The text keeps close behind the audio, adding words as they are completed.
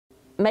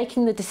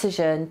Making the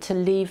decision to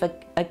leave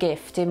a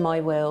gift in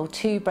my will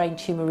to brain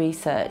tumour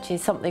research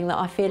is something that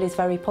I feel is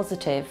very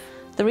positive.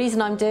 The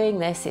reason I'm doing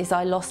this is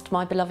I lost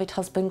my beloved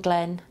husband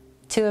Glenn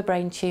to a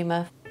brain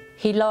tumour.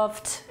 He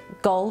loved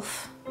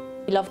golf,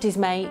 he loved his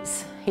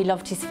mates, he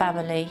loved his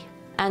family,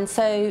 and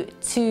so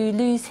to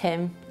lose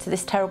him to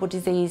this terrible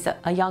disease at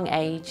a young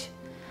age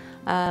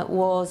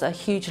was a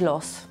huge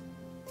loss.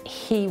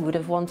 He would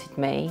have wanted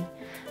me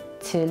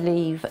to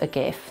leave a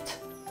gift.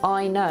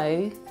 I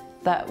know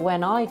that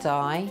when I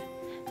die,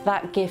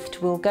 that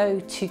gift will go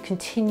to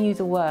continue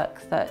the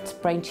work that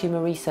brain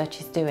tumour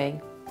research is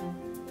doing.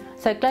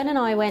 So Glenn and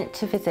I went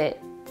to visit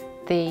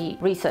the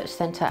research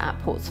centre at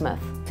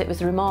Portsmouth. It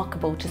was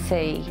remarkable to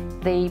see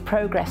the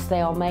progress they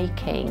are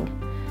making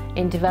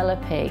in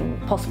developing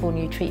possible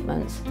new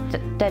treatments. The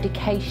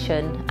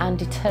dedication and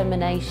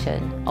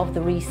determination of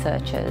the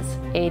researchers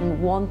in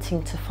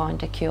wanting to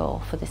find a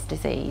cure for this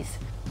disease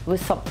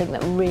was something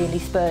that really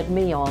spurred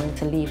me on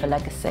to leave a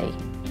legacy.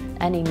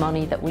 Any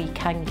money that we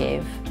can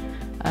give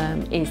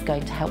is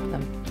going to help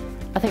them.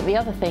 I think the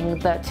other thing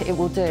that it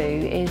will do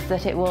is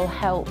that it will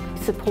help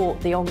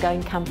support the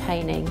ongoing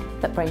campaigning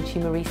that brain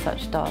tumour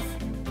research does.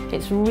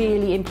 It's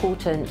really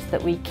important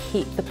that we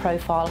keep the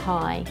profile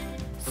high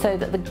so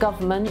that the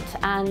government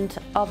and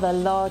other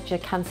larger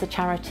cancer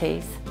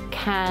charities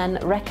can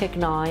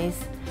recognise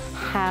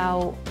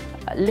how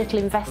little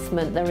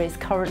investment there is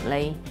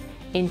currently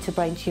into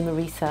brain tumour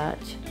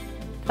research.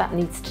 That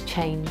needs to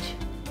change.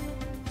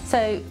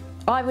 So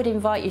I would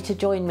invite you to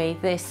join me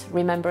this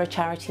Remember a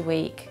Charity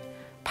Week.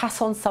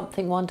 Pass on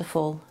something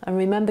wonderful and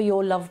remember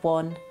your loved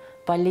one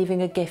by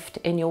leaving a gift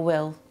in your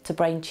will to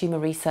brain tumour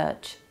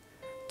research.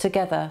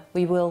 Together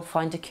we will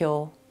find a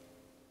cure.